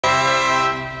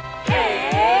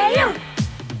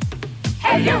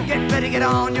Hey, you! Get ready, get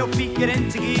on your feet, get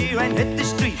into gear and hit the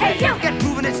street. Hey, you! Get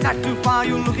moving, it's not too far,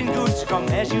 you're looking good, strong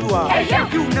as you are. Hey,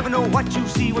 you! You never know what you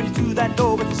see when you do that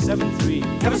door with the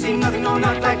 7-3. Never seen nothing, no,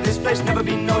 not like this place. Never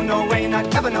been, no, no way,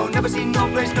 not ever, no. Never seen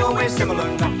no place, no way similar,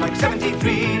 not like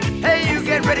 73. Hey, you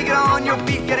get ready, get on your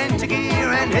feet, get into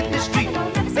gear and hit the street.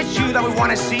 It's you that we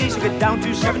want to see, so get down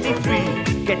to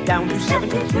 73. Get down to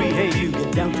 73, hey, you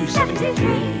get down to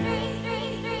 73.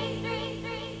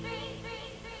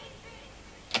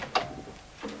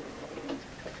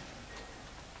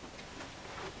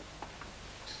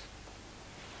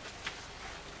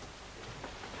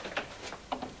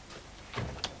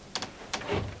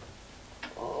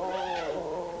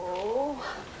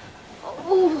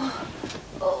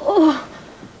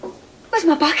 Where's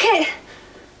my bucket?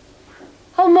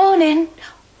 Oh, morning.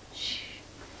 Shh.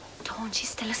 Dawn, she's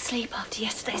still asleep after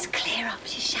yesterday's clear-up.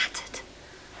 She's shattered.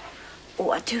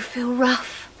 Oh, I do feel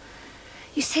rough.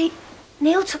 You see,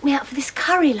 Neil took me out for this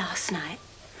curry last night.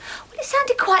 Well, it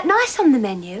sounded quite nice on the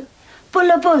menu.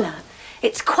 Bulla bulla.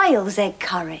 It's quail's egg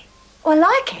curry. Oh, I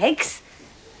like eggs.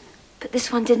 But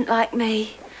this one didn't like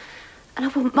me. And I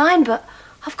wouldn't mind, but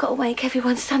I've got to wake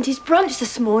everyone's Sunday's brunch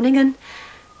this morning and...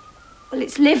 well,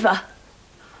 it's liver.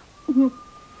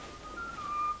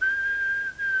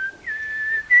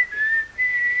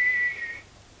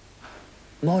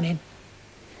 Morning.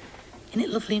 Isn't it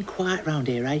lovely and quiet round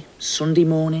here, eh? Sunday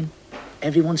morning.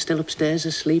 Everyone's still upstairs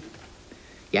asleep.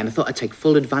 Yeah, and I thought I'd take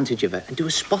full advantage of it and do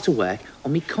a spot of work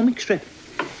on me comic strip.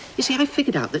 You see, I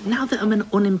figured out that now that I'm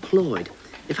unemployed,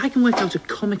 if I can work out a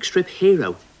comic strip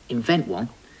hero, invent one,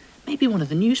 maybe one of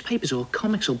the newspapers or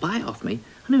comics will buy it off me,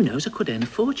 and who knows, I could earn a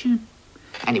fortune.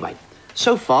 Anyway,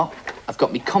 so far, I've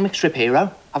got me comic strip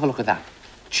hero. Have a look at that.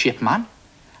 Chip Man.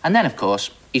 And then, of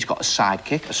course, he's got a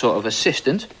sidekick, a sort of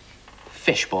assistant,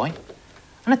 Fish Boy.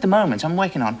 And at the moment, I'm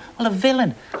working on, well, a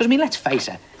villain. Because, I mean, let's face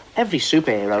it, every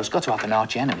superhero's got to have an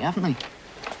arch enemy, haven't they?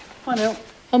 Hi, Neil.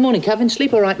 Oh, morning, Kevin.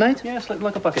 Sleep all right, mate? Yeah, sleep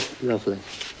like a bucket. Lovely.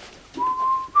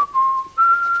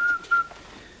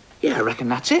 Yeah, I reckon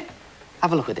that's it.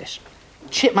 Have a look at this.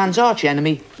 Chipman's arch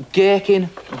enemy, Gherkin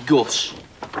Gus.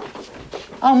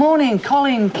 Oh, morning,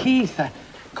 Colin, Keith. A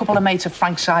couple of mates of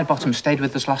Frank Sidebottom stayed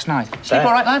with us last night. Sleep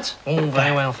all right, lads? Oh,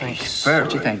 very well, thanks. What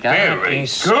do you think, Very good.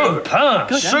 Superb.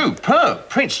 Good, Superb.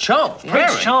 Prince Charles.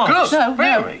 Prince Charles. Good. No,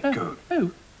 very no, good.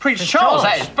 Who? Prince Charles.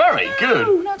 That is very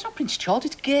good. No, it's not Prince Charles,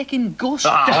 it's Gherkin Gus.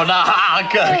 Oh, no,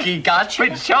 Gherkin Gus.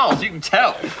 Prince Charles, you can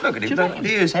tell. Look at him.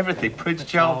 He is everything. Prince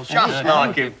Charles, just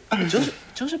like him. It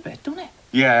does a bit, doesn't it?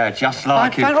 Yeah, just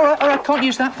like him. Fine, all right, can't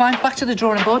use that, fine. Back to the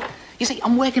drawing board. You see,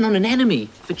 I'm working on an enemy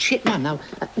for Chipman now.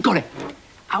 Got it.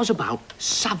 How's about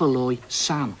Savaloy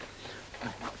Sam?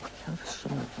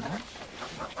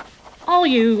 Are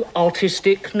you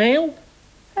artistic, Neil?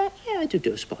 Yeah, I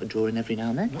do a spot of drawing every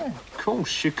now and then, yeah. Of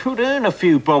course, you could earn a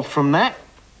few bob from that.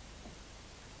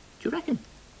 Do you reckon?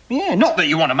 Yeah, not that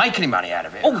you want to make any money out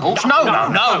of it, Oh, of course. no.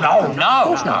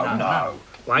 No.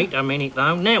 Wait a minute,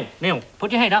 though. Neil,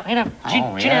 put your head up. Chin out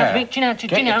a bit, chin out.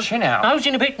 Get your chin out. Nose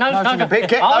in a bit, nose in a bit.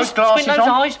 Get eyes, those glasses squint those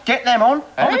on. eyes. Get them on.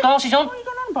 Hold the glasses on.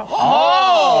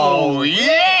 Oh,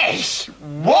 yes!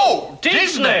 Walt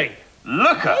Disney!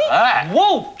 Look at that.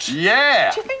 Walt!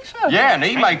 Yeah. Do you think so? Yeah, and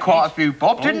he made quite a few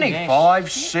bob, didn't he? Yes. 5,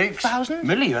 6 1,000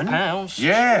 million. Pounds.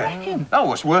 Yeah. Oh,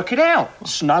 let's work it out.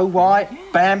 Snow White,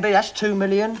 Bambi, that's 2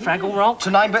 million. Fraggle Rock.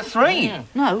 To name but 3. Yeah.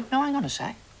 No, hang on a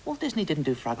sec. Walt Disney didn't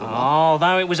do Fraggle Rock. Oh,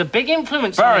 though it was a big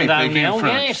influence Very on though, big Neil.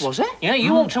 influence. Yes. Was it? Yeah,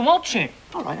 you ought to watch it.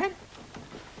 All right,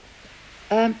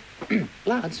 then.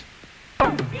 Lads.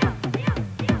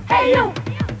 Hey, you!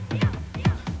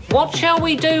 What shall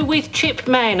we do with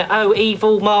Chipman, oh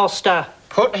evil master?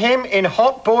 Put him in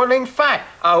hot boiling fat,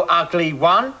 oh ugly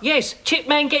one. Yes,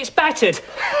 Chipman gets battered.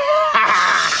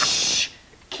 Shh!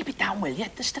 Keep it down, will you?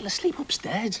 They're still asleep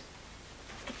upstairs.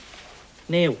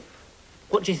 Neil,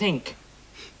 what do you think?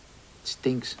 It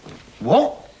stinks.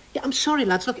 What? Yeah, I'm sorry,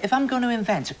 lads. Look, if I'm going to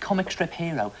invent a comic strip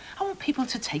hero, I want people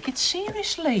to take it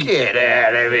seriously. Get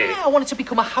out of it. Yeah, I want it to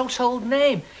become a household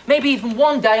name. Maybe even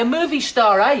one day a movie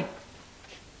star, eh?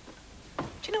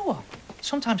 Do you know what?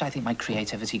 Sometimes I think my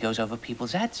creativity goes over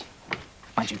people's heads.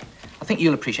 Mind you, I think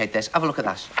you'll appreciate this. Have a look at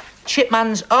that.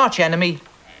 Chipman's arch enemy,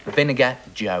 Vinegar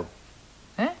Joe.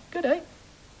 Eh? Good, eh?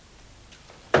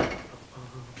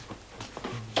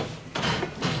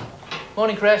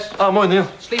 Morning, Chris. Oh, morning,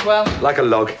 Neil. Sleep well. Like a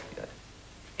log.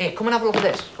 Here, come and have a look at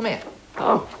this. Come here.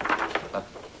 Oh. Look.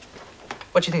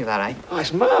 What do you think of that, eh? Oh,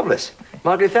 it's marvellous.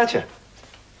 Margaret Thatcher.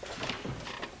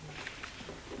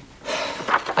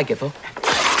 I give up.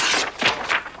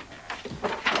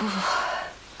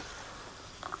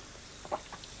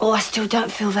 Oh, I still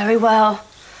don't feel very well.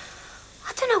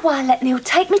 I don't know why I let Neil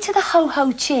take me to the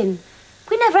Ho-Ho Chin.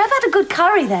 We never have had a good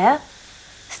curry there.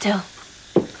 Still,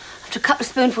 after a couple of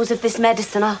spoonfuls of this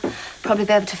medicine, I'll probably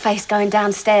be able to face going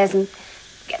downstairs and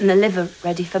getting the liver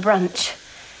ready for brunch.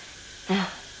 Now,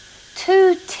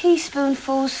 2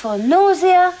 teaspoonfuls for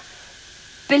nausea,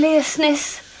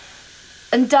 biliousness,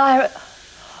 and diarrhea.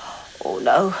 Oh,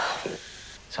 no.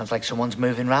 Sounds like someone's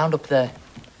moving round up there.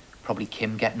 Probably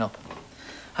Kim getting up.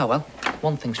 Oh, well,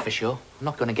 one thing's for sure. I'm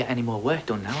not going to get any more work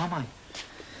done now, am I?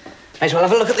 May as well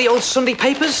have a look at the old Sunday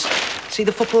papers. See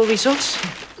the football results.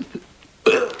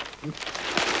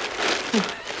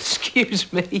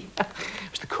 Excuse me.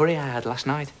 It was the curry I had last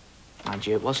night. Mind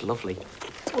you, it was lovely.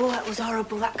 Oh, that was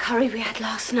horrible, that curry we had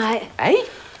last night. Eh?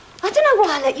 I don't know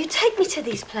why I let you take me to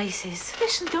these places.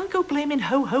 Listen, don't go blaming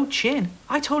Ho-Ho Chin.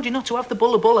 I told you not to have the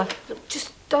bulla. Look,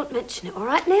 just don't mention it, all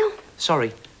right, Neil?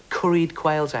 Sorry, curried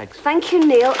quail's eggs. Thank you,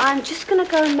 Neil. I'm just going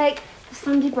to go and make the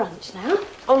Sunday brunch now.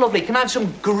 Oh, lovely. Can I have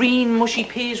some green mushy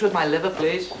peas with my liver,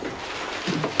 please?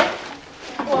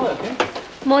 Oh, hello, Kim.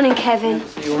 Morning, Kevin.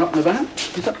 So you're up and about?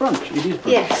 Is that brunch? It is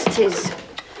brunch. Yes, it is.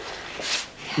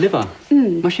 Liver?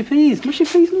 Mushy peas and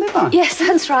liver? Yes,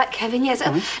 that's right, Kevin, yes.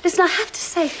 Right. Listen, I have to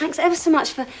say thanks ever so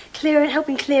much for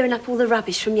helping clearing up all the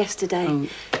rubbish from yesterday.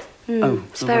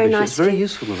 It's very rubbish. nice. It's very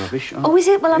useful, the rubbish. Oh, is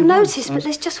it? Well, I've it was. noticed, but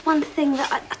there's just one thing that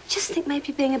I just think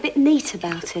maybe being a bit neat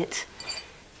about it.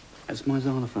 It's my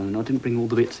xylophone. I didn't bring all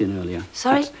the bits in earlier.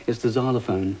 Sorry? It's the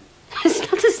xylophone. It's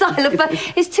not a xylophone.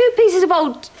 It's 2 pieces of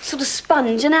old sort of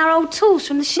sponge and our old tools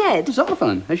from the shed. The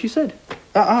xylophone, as you said.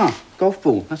 Golf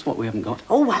ball. That's what we haven't got.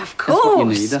 Oh, well, of course. That's what you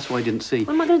need. That's what I didn't see.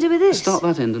 What am I going to do with this? Start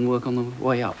that end and work on the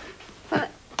way up. But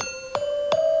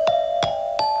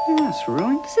Yeah, that's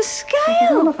right. it's a scale.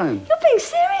 It's a xylophone. You're being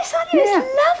serious, aren't you? Yeah.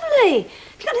 It's lovely. Have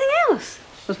you got anything else?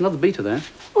 There's another beater there.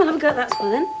 Well, have a go at that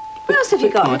one then. What else have you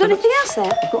got? Have you got anything else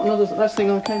there? I've got another. That thing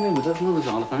I came in with. That's another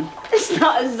xylophone. It's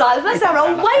not a xylophone. That's our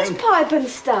old waste pipe and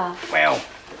stuff. Well.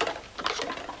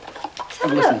 Let's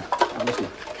Have a listen. Have a listen.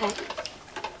 Okay.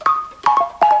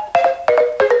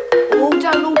 Oh,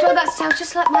 don't. That sounds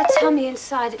just like my tummy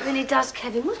inside. It really does,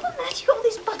 Kevin. What's that? You got all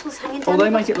these bottles hanging down. Oh, they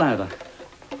the make it louder.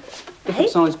 Different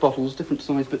Eh? size bottles, different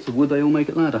size bits of wood, they all make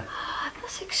it louder.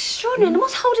 That's extraordinary. And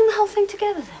what's holding the whole thing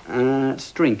together then?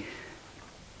 String.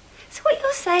 So what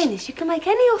you're saying is you can make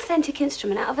any authentic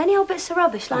instrument out of any old bits of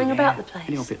rubbish lying about the place.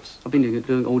 Any old bits. I've been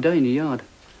doing it all day in your yard.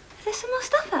 Is there some more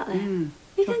stuff out there?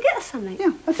 You can get us something?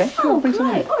 Yeah, okay. Sure, Oh, I'll bring some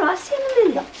great. in. All right, see you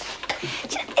in a minute.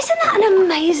 Isn't that an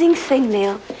amazing thing,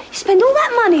 Neil? You spend all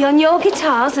that money on your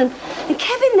guitars and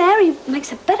Kevin there, he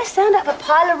makes a better sound out of a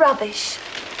pile of rubbish.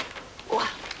 Oh,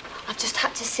 I've just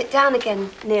had to sit down again,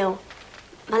 Neil.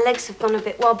 My legs have gone a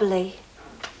bit wobbly.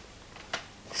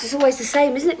 This is always the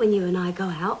same, isn't it, when you and I go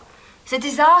out? It's a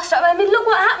disaster. I mean, look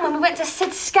what happened when we went to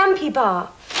Sid's Scampi Bar.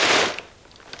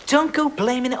 Don't go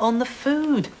blaming it on the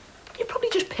food. You probably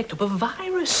just picked up a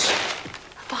virus. A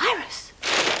virus?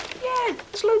 Yeah,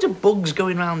 there's loads of bugs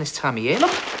going around this time of year.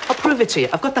 Look, I'll prove it to you.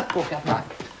 I've got that book, haven't I?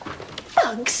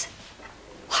 Bugs?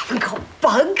 I haven't got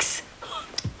bugs.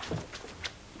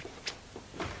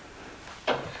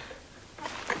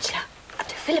 Angela, I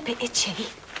do feel a bit itchy.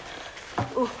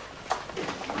 Ooh.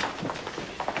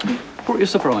 Brought you a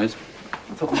surprise.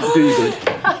 I thought it would do you good.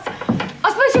 I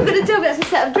suppose you're going to do a bit of a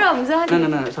set of drums, aren't you?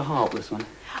 No, it's a harp, this one.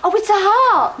 Oh, it's a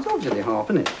harp. It's obviously a harp,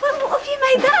 isn't it? Well, what have you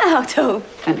made that out of?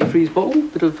 Antifreeze bottle,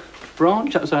 bit of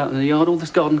branch, that was out in the yard, all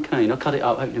this garden cane. I cut it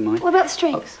up, hope you don't mind. What about the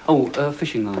strings?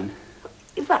 Fishing line.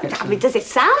 Well, I mean, does it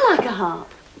sound like a harp?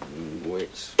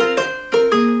 It's... It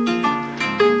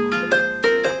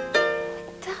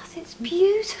does. It's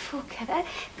beautiful, Kevin.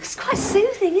 It's quite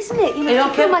soothing, isn't it? You know, Here,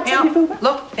 I feel my tummy.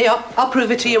 Look, here, I'll prove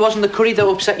it to you. It wasn't the curry that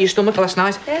upset your stomach last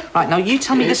night. Yeah. Right, now you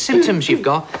tell me the symptoms you've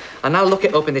got, and I'll look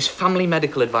it up in this family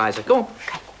medical advisor. Go on.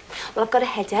 Okay. Well, I've got a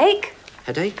headache.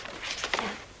 Headache?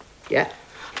 Yeah.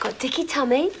 I've got dicky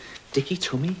tummy. Dicky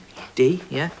tummy? D,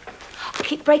 yeah. I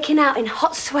keep breaking out in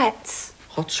hot sweats.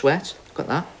 Hot sweat. Got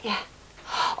that. Yeah.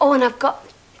 Oh, and I've got...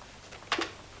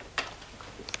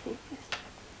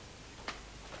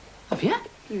 Have you?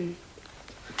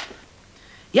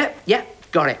 Yeah,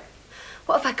 got it.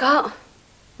 What have I got?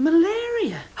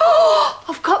 Malaria. Oh,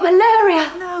 I've got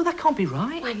malaria. No, that can't be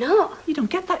right. Why not? You don't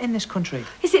get that in this country.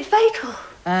 Is it fatal?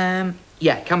 Yeah,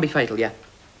 it can be fatal, yeah.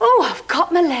 Oh, I've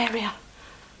got malaria.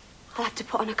 I'll have to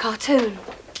put on a cartoon.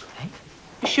 Hey,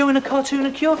 you're showing a cartoon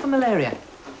a cure for malaria.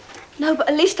 No, but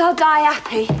at least I'll die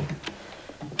happy.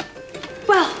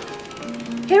 Well,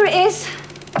 here it is.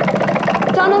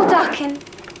 Donald Duck in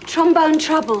Trombone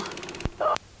Trouble.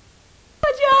 Oh,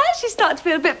 I actually start to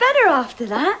feel a bit better after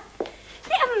that.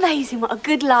 Isn't it amazing what a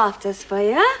good laugh does for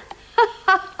you,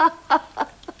 huh?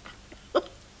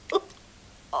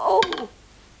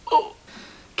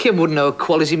 Kim wouldn't know a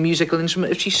quality musical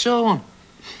instrument if she saw one.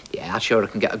 Yeah, I'm sure I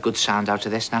can get a good sound out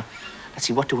of this now. Let's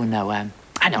see, what do I know? I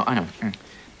know.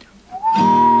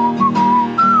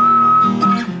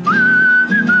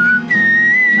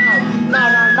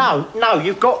 No,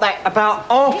 you've got that about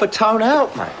half a tone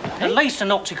out, mate. At least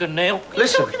an octagon, Neil. What are you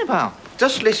talking about?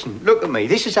 Just listen, look at me.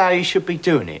 This is how you should be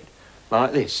doing it.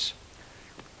 Like this.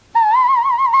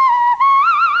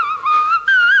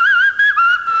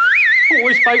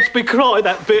 Always makes me cry,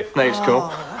 that bit. Next call.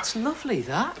 Oh, that's lovely,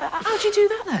 that. How'd you do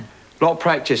that, then? Lot of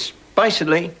practice.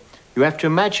 Basically, you have to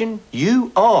imagine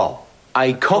you are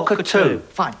a cockatoo.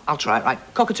 Fine, I'll try it. Right,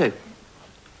 cockatoo.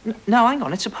 No, hang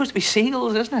on. It's supposed to be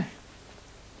seagulls, isn't it?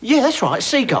 Yeah, that's right.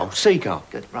 Seagull.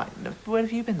 Good, right. Where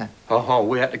have you been, then? Oh,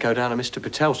 we had to go down to Mr.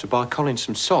 Patel's to buy Colin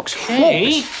some socks.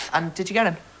 Keith? And did you get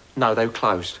him? No, they were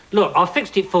closed. Look, I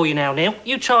fixed it for you now, Neil.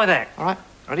 You try that. All right,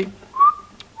 ready?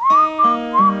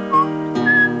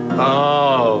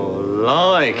 Oh,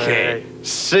 like it.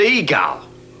 Seagull.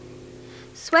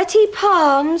 Sweaty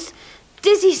palms,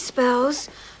 dizzy spells,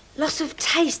 loss of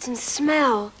taste and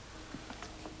smell.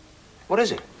 What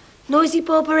is it? Noisy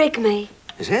borborygmi.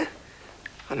 Is it?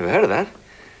 I never heard of that.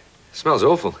 Smells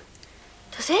awful.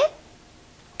 Does it?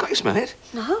 Can't you smell it?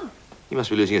 No. You must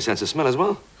be losing your sense of smell as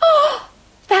well. Oh,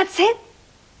 that's it.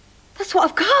 That's what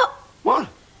I've got. What?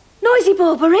 Noisy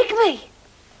borborygmi.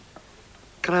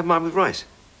 Can I have mine with rice?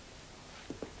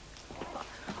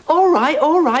 All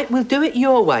right. We'll do it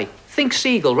your way. Think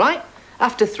seagull, right?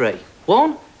 After 3.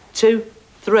 1, 2,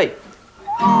 3.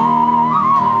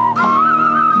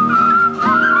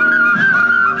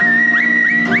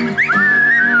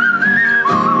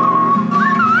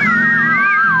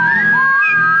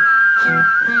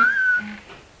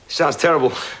 Sounds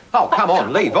terrible. Oh, come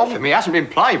on, leave off him. He hasn't been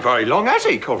playing very long, has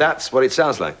he, Colin? That's what it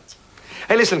sounds like.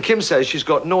 Hey, listen, Kim says she's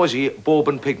got noisy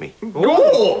Bourbon pygmy.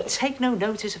 Oh! Take no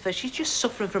notice of her. She's just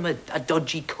suffering from a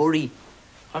dodgy curry.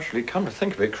 Actually, come to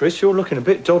think of it, Chris, you're looking a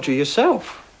bit dodgy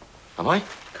yourself. Am I?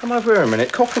 Come over here a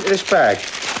minute. Cough into this bag.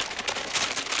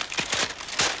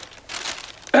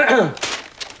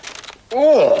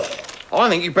 Oh, I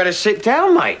think you better sit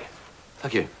down, mate.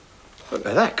 Thank you. Look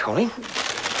at that, Colin.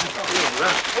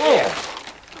 Oh.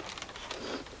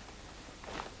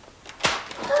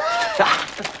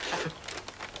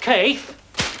 Keith?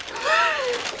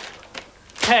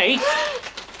 Keith?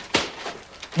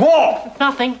 What?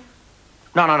 Nothing.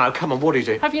 No, come on, what is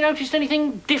it? Have you noticed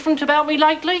anything different about me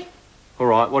lately? All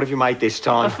right, what have you made this A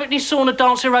time? fitness, sauna,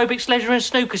 dance, aerobics, leisure and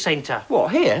snooker centre.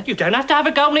 What, here? You don't have to have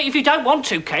a go on it if you don't want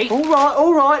to, Keith.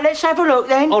 All right, let's have a look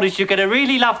then. Honest, you're going to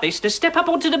really love this. Just step up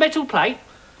onto the metal plate.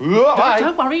 Right.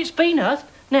 Don't worry, it's been earthed.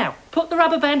 Now, put the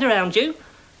rubber band around you.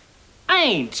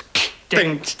 And...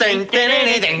 Ding, ding, ding,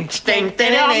 ding, ding,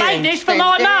 ding, I made this for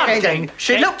my mum.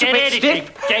 She looked a bit stiff.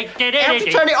 Have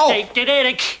to turn it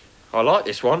off. I like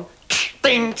this one.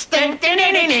 Ding, ding, ding,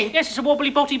 ding, ding. Yes, it's a wobbly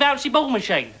botty bouncy ball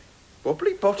machine.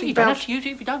 Wobbly botty You don't have bounce. to use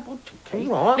it if you don't want to, Keith.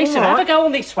 All right, Listen, all have right. a go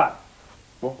on this one.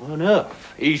 What on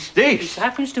earth is This this?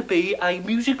 happens to be a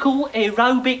musical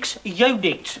aerobics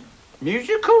unit.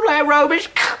 Musical aerobics.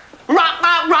 Rock,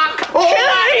 rock, rock. Oh,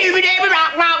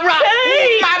 rock, rock, rock.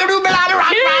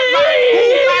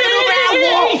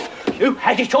 You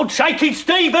had it on Shaking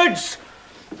Stevens.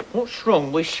 What's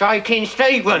wrong with Shaking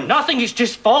Stephen? Nothing is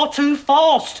just far too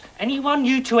fast. Anyone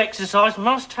new to exercise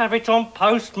must have it on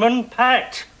Postman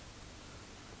Pat.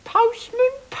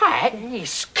 Postman Pat?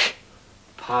 Yes.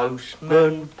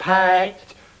 Postman Pat.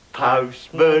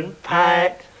 Postman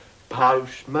Pat.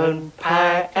 Postman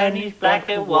Pat. And he's black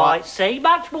and white. See,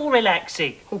 much more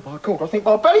relaxing. Oh my God, I think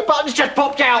my belly button's just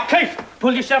popped out. Keith,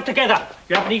 pull yourself together.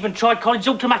 You haven't even tried Colin's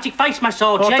automatic face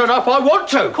massage I yet. don't know if I want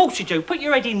to. Of course you do. Put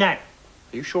your head in now.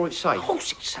 Are you sure it's safe? Of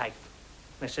course it's safe.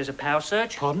 Unless there's a power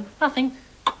surge. Pardon? Nothing.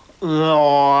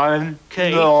 Nine.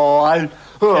 Keith. Nine.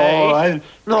 Nine.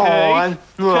 Nine.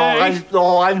 Nine.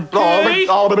 Nine.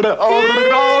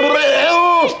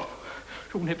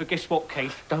 You'll never guess what,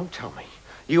 Keith. Don't tell me.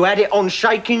 You had it on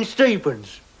Shaking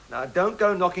Stevens. Now, don't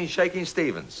go knocking Shaking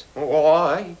Stevens.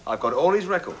 Why? I've got all his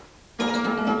record.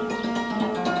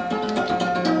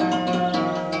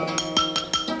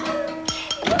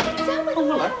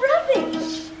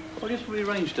 Rubbish. Well, just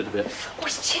rearranged it a bit. Oh,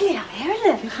 it's chilly out here, isn't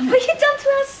it? What have you done to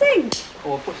our sink?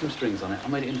 Oh, I put some strings on it. I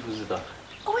made it into a zither.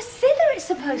 Oh, a zither it's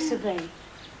supposed to be.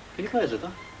 Can you play a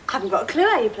zither? I haven't got a clue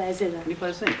how you play a zither. Can you play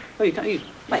a sing? Oh, you can't.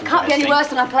 Well, it can't be any worse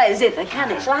than I play a zither,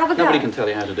 can it? Shall I have a go? Nobody can tell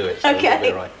you how to do it. So Okay. you'll be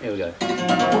all right. Here we go.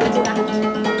 I'll do that.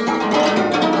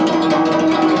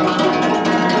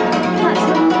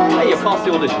 Hey, you passed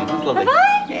the audition. That's lovely. Have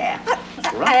I? Yeah.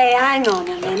 That right? Hey, hang on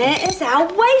a minute. It's our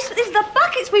waste. These are the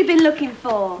buckets we've been looking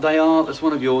for. They are. That's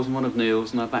one of yours and one of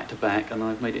Neil's, and they're back to back, and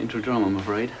I've made it into a drum, I'm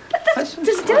afraid. But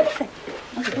does it do anything?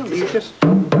 You just...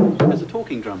 There's a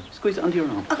talking drum. Squeeze it under your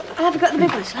arm. Oh, I haven't got the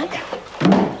big ones, like.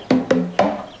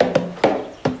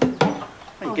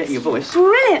 Hey, you're getting your voice.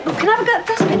 Brilliant. Oh, can I have a go at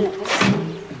the dustbin, Lewis?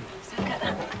 So get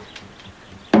that.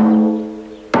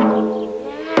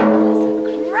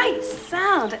 That's a great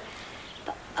sound.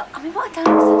 But, I mean, what I don't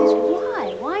understand is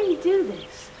why? Why you do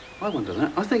this? I wonder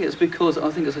that. I think it's because I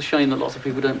think it's a shame that lots of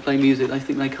people don't play music. They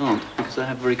think they can't because they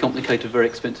have very complicated, very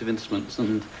expensive instruments,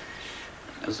 and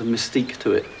there's a mystique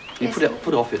to it. You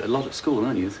put off it a lot at school,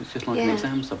 don't you? It's just like an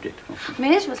exam subject. Often. I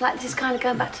mean, instruments like this kind of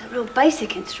going back to real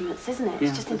basic instruments, isn't it?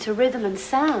 It's just into rhythm and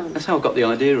sound. That's how I got the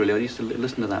idea, really. I used to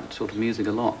listen to that sort of music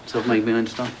a lot, so I've made my own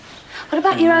stuff. What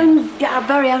about your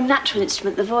very own natural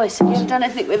instrument, the voice? Have you ever done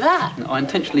anything with that? I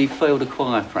intentionally failed a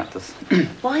choir practice.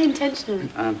 Why intentionally?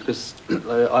 Because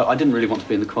I didn't really want to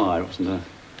be in the choir. It wasn't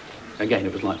again,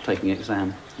 it was like taking an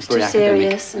exam. It's very too academic.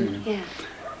 serious and, yeah.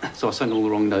 So I sang all the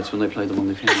wrong notes when they played them on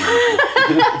the piano.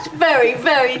 That's very,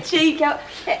 very cheeky. What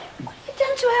have you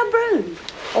done to our broom?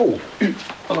 Oh,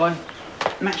 well,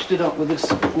 I've matched it up with this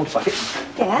water bucket.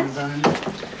 Yeah? And,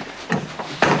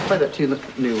 play that tune that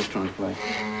Neil was trying to play.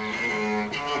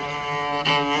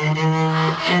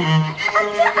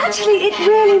 Actually, it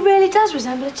really, really does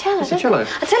resemble a cello, It's a cello.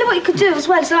 I tell you what you could do as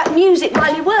well. It's like music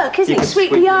while you work, isn't it?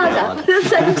 Sweep the yard up at the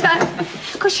same time.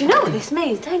 Of course, you know what this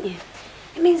means, don't you?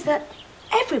 It means that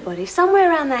everybody somewhere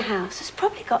around their house has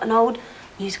probably got an old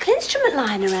musical instrument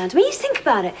lying around. I mean, you think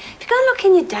about it. If you go and look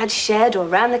in your dad's shed or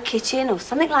around the kitchen or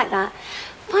something like that,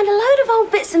 find a load of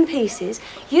old bits and pieces,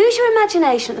 use your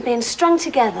imagination that they're being strung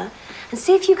together, and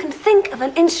see if you can think of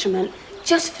an instrument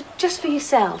just for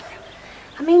yourself.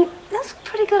 I mean, that's a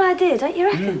pretty good idea, don't you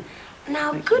reckon?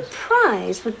 Now, a good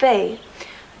prize would be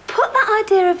put that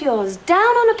idea of yours down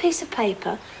on a piece of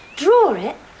paper, draw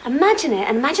it, imagine it,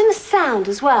 and imagine the sound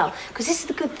as well. Because this is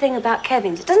the good thing about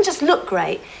Kevin's. It doesn't just look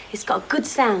great, it's got a good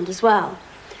sound as well.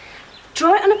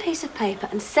 Draw it on a piece of paper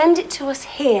and send it to us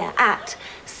here at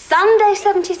Sunday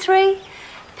 73,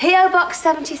 P.O. Box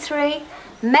 73,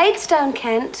 Maidstone,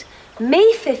 Kent,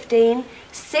 Me 15,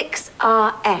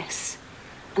 6RS.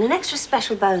 And an extra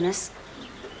special bonus,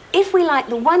 if we like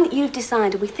the one that you've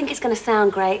decided, we think it's going to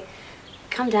sound great,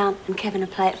 come down and Kevin will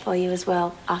play it for you as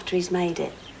well after he's made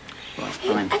it. Right,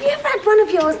 fine. Have you ever had one of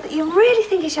yours that you really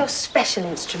think is your special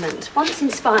instrument? One that's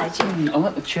inspired you? I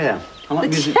like the chair. I like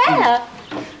The music. chair?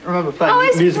 I remember playing Oh,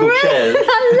 it's musical brilliant. chairs.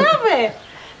 I love it.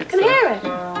 I can hear it.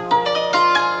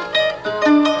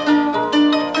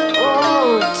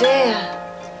 Oh, dear.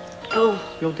 Oh.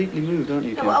 You're deeply moved, aren't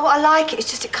you, No, Jane? well, I like it. It's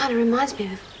just it kind of reminds me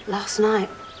of last night.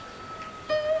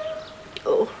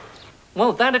 Oh.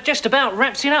 Well, that just about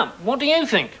wraps it up. What do you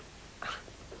think?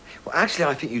 Well, actually,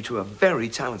 I think you two are very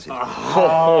talented.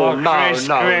 Oh,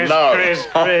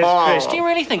 Chris. Do you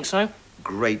really think so?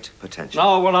 Great potential.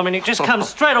 Oh, well, I mean, it just comes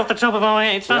straight off the top of our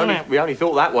heads, doesn't it? We only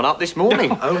thought that one up this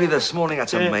morning. Only this morning,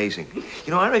 that's amazing.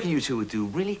 You know, I reckon you two would do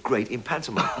really great in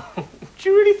pantomime. Do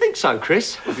you really think so,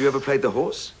 Chris? Have you ever played the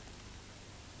horse?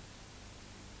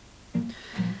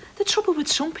 The trouble with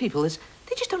some people is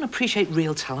they just don't appreciate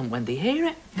real talent when they hear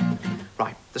it.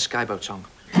 Right, the Skyboat song.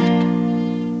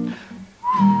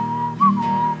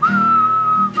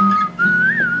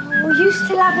 Oh, you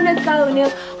still having a go,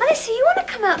 Neil? Honestly, you want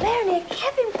to come out there and hear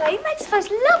Kevin play? He makes the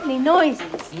most lovely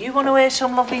noises. You want to hear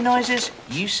some lovely noises?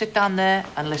 You sit down there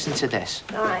and listen to this.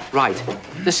 All right. Right,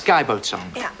 the Skyboat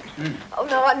song. Yeah. Oh,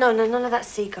 no, none of that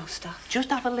seagull stuff.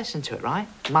 Just have a listen to it, right?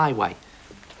 My way.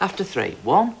 After 3.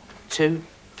 1, 2,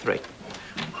 3.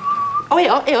 Oh,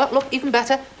 here, look, even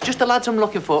better. Just the lads I'm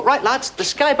looking for. Right, lads, the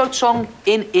Skyboat song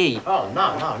in E. Oh,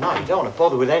 no. You don't want to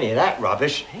bother with any of that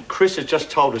rubbish. Chris has just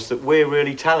told us that we're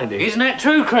really talented. Isn't that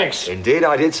true, Chris? Indeed,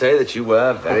 I did say that you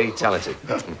were very talented.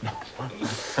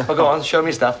 Oh, go on, show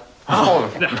me stuff. Oh,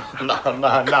 no.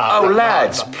 Oh,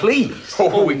 lads, please.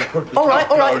 Oh, we couldn't. All right,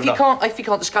 if you can't, the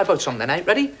Skyboat song then, eh?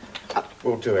 Ready?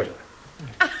 We'll do it.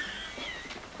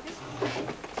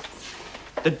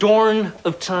 The dawn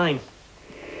of time.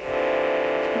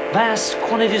 Vast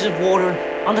quantities of water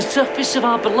on the surface of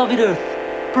our beloved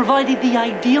Earth provided the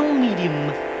ideal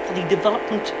medium for the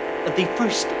development of the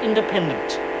first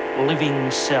independent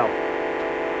living cell,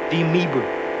 the amoeba.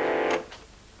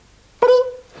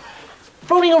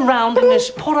 Floating around in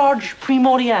this portage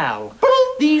primordial,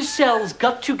 these cells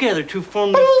got together to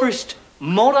form the first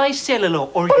multicellular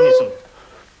organism,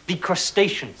 the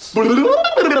crustaceans. These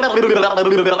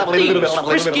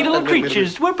frisky little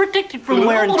creatures were protected from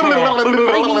wear and tear by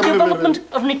the development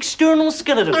of an external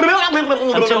skeleton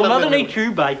until Mother Nature,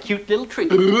 by a cute little trick,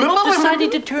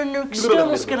 decided to turn their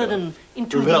external skeleton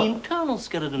into the internal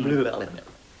skeleton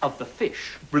of the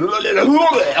fish.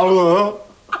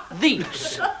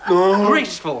 These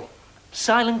graceful,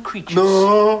 silent creatures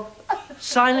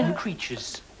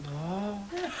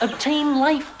obtain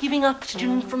life-giving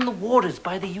oxygen from the waters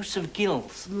by the use of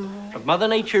gills. But Mother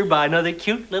Nature, by another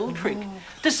cute little trick,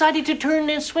 decided to turn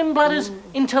their swim bladders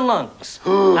into lungs.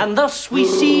 And thus we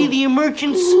see the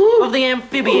emergence of the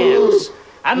amphibians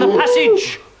and the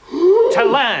passage to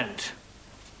land.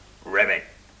 Ribbit.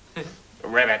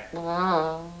 Ribbit.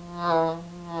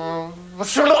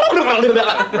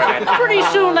 Pretty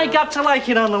soon they got to like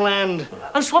it on the land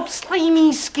and swapped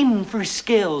slimy skin for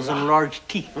scales and large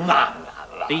teeth.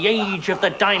 The age of the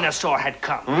dinosaur had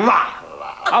come.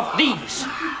 Of these,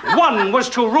 one was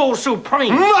to rule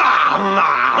supreme.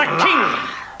 The king,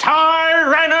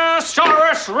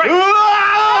 Tyrannosaurus Rex.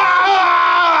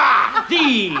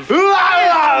 These ruled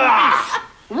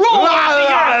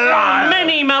the earth for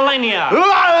many millennia.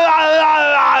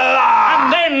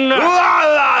 And then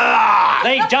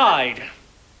they died.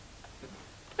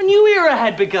 A new era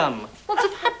had begun. Lots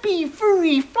of happy,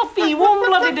 furry, fluffy,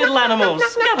 warm-blooded little animals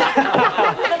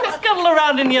scuttle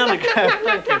around in the underground.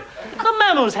 The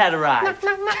mammals had arrived.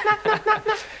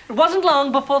 It wasn't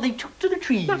long before they took to the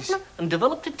trees and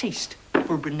developed a taste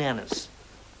for bananas.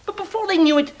 But before they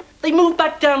knew it, they moved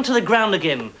back down to the ground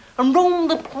again and roamed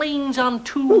the plains on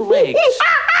two legs.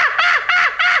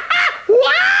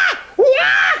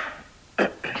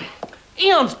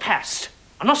 Eons passed,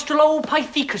 and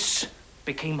Australopithecus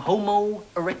became Homo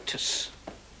erectus.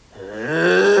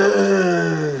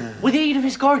 With the aid of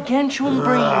his gargantuan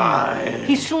brain,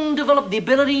 he soon developed the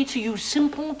ability to use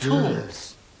simple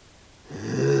tools.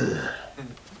 It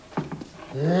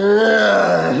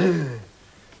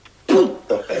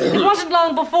wasn't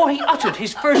long before he uttered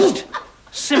his first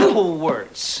simple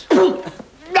words. Simple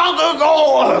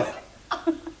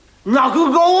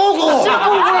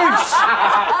words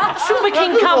soon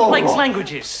became complex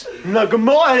languages. Mother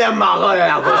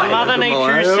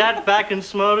Nature sat back and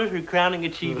smothered her crowning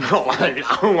achievement.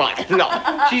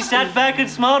 She sat back and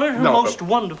smothered her most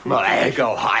wonderful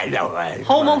achievement.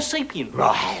 Homo sapien.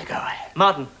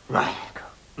 Modern.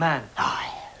 Man.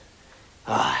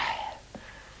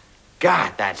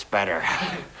 God, that's better.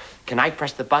 Can I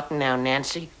press the button now,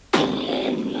 Nancy?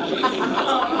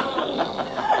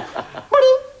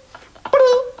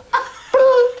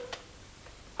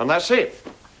 And that's it.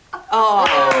 Oh.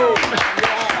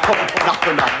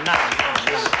 No.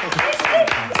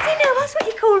 That's what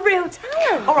you call real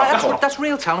talent. All right, that's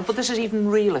real talent, but this is even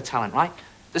realer talent, right?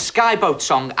 The Skyboat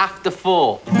song, After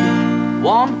 4.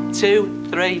 1, 2,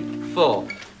 3, 4.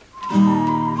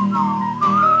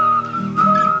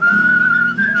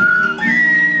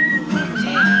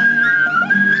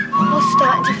 I'm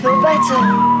starting to feel better.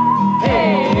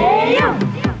 Hey, yo!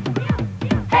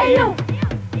 Hey, yo!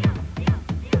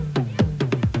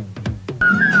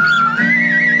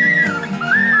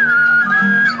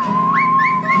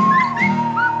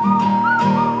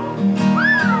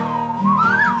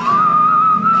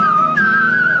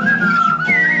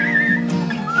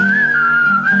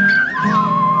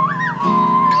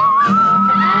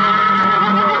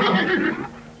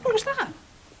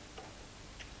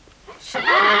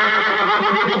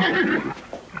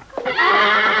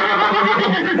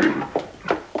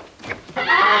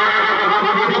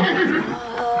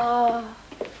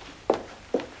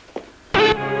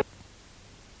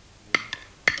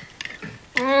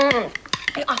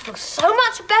 I feel so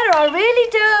much better, I really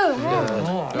do.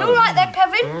 You all right there,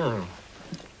 Kevin?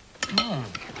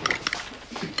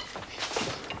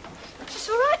 Is this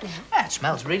all right now? Yeah, it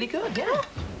smells really good, yeah.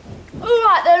 All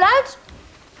right there, lads.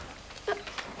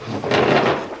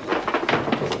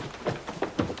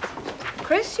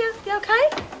 Chris, you okay?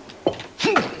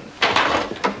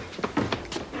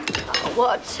 Oh,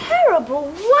 what a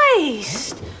terrible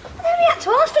waste. They only had to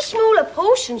ask for smaller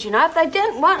portions, you know, if they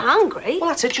weren't hungry. Well,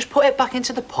 that's it. Just put it back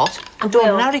into the pot. And Dawn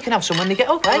and Harry can have some when they get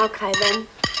up, right? OK, then.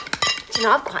 Do you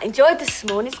know, I've quite enjoyed this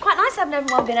morning. It's quite nice having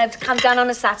everyone being able to come down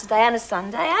on a Saturday and a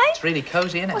Sunday, eh? It's really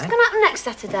cosy, isn't it? What's going to happen next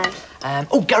Saturday?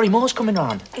 Gary Moore's coming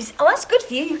round. Oh, that's good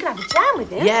for you. You can have a jam with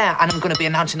him. Yeah, and I'm going to be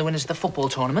announcing the winners of the football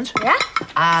tournament. Yeah?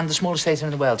 And the smallest theatre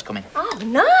in the world's coming. Oh,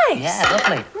 nice. Yeah,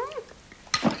 lovely.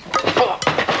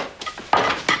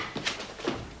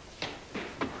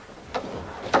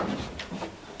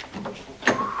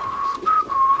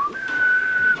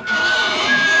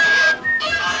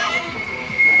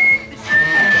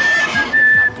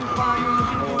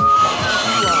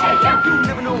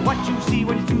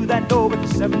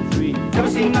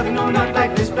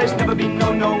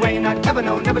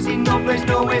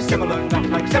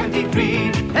 73.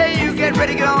 Hey, you get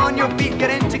ready, get on your feet, get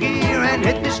into gear and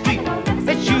hit the street.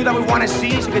 It's you that we want to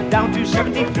see, so get down to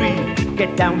 73.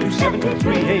 Get down to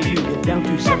 73, hey, you get down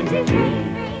to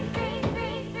 73.